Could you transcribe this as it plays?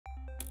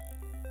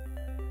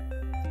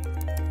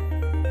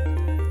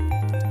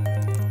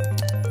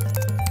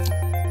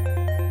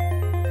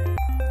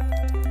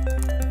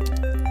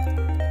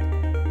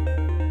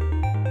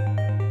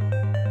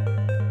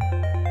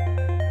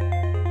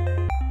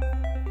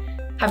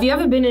Have you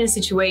ever been in a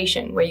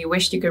situation where you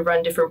wished you could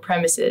run different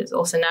premises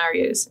or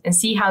scenarios and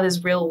see how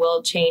these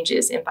real-world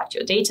changes impact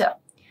your data?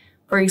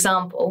 For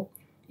example,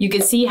 you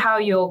could see how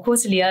your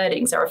quarterly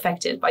earnings are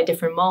affected by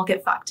different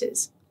market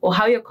factors, or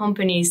how your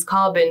company's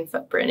carbon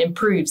footprint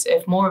improves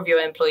if more of your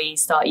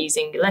employees start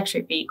using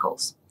electric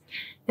vehicles.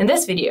 In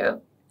this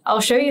video,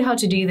 I'll show you how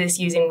to do this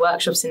using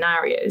workshop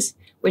scenarios,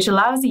 which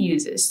allows the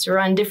users to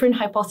run different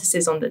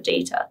hypotheses on the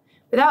data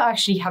without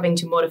actually having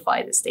to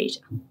modify this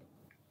data.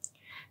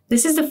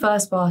 This is the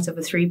first part of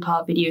a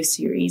 3-part video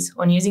series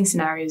on using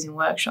scenarios in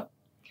Workshop.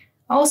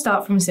 I'll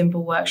start from a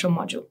simple Workshop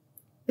module.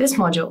 This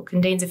module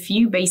contains a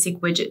few basic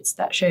widgets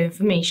that show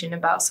information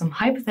about some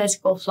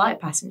hypothetical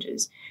flight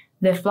passengers,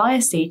 their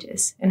flyer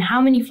status, and how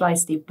many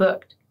flights they've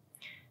booked.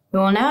 We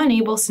will now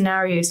enable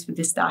scenarios for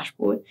this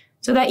dashboard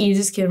so that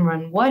users can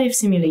run what-if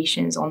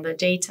simulations on their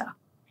data.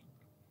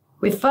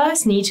 We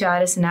first need to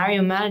add a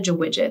Scenario Manager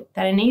widget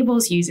that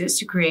enables users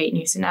to create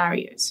new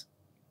scenarios.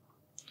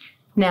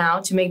 Now,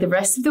 to make the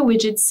rest of the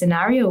widgets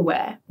scenario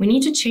aware, we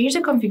need to change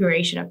the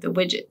configuration of the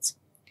widgets.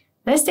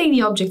 Let's take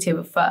the object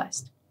table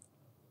first.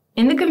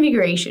 In the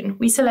configuration,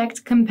 we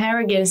select Compare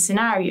Against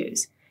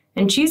Scenarios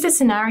and choose the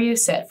scenario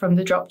set from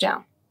the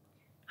drop-down.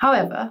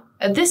 However,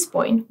 at this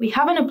point, we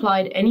haven't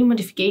applied any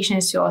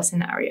modifications to our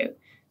scenario,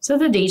 so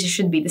the data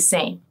should be the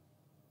same.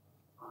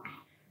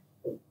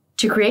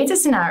 To create a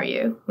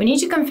scenario, we need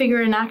to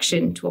configure an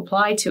action to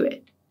apply to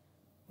it.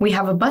 We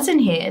have a button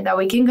here that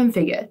we can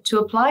configure to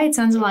apply its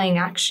underlying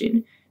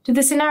action to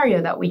the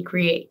scenario that we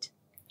create.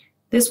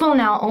 This will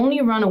now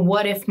only run a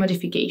what-if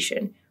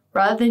modification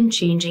rather than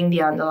changing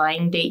the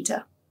underlying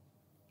data.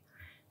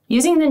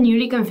 Using the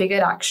newly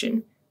configured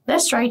action,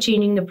 let's try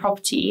changing the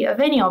property of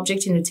any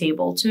object in the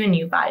table to a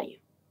new value.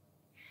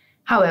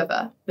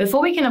 However,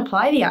 before we can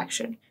apply the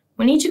action,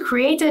 we need to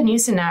create a new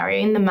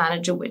scenario in the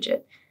Manager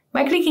widget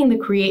by clicking the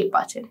Create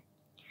button.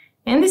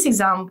 In this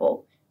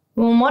example,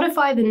 we will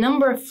modify the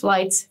number of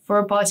flights for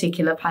a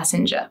particular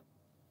passenger.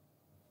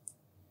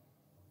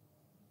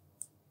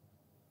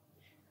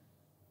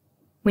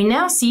 We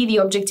now see the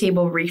object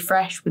table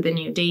refresh with the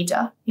new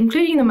data,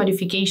 including the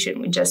modification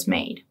we just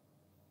made.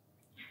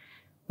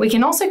 We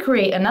can also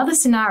create another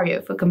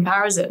scenario for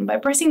comparison by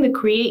pressing the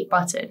Create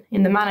button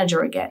in the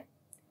Manager again.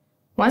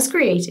 Once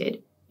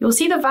created, you'll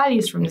see the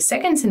values from the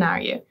second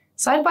scenario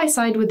side by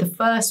side with the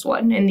first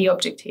one in the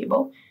object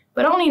table,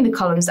 but only in the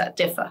columns that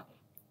differ.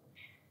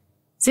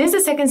 Since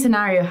the second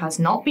scenario has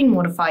not been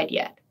modified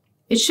yet,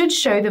 it should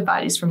show the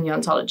values from the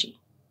ontology.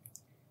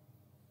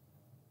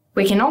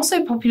 We can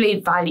also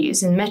populate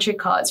values in metric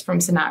cards from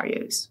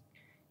scenarios.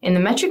 In the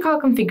metric card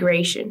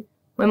configuration,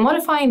 we're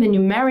modifying the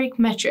numeric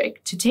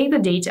metric to take the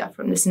data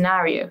from the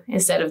scenario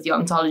instead of the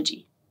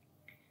ontology.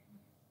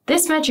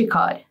 This metric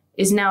card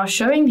is now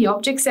showing the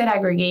object set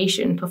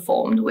aggregation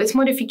performed with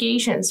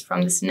modifications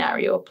from the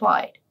scenario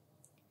applied.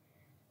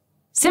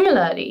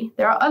 Similarly,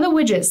 there are other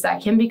widgets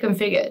that can be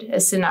configured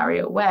as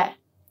scenario aware.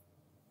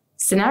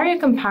 Scenario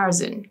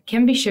comparison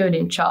can be shown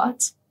in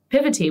charts,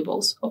 pivot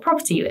tables, or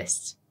property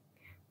lists.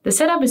 The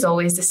setup is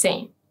always the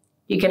same.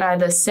 You can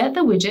either set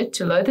the widget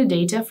to load the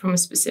data from a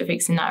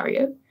specific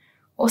scenario,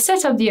 or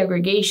set up the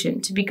aggregation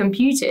to be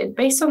computed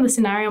based on the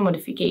scenario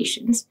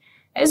modifications,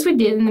 as we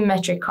did in the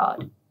metric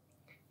card.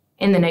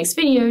 In the next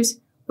videos,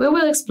 we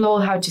will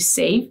explore how to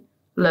save,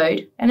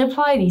 load, and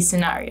apply these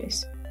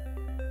scenarios.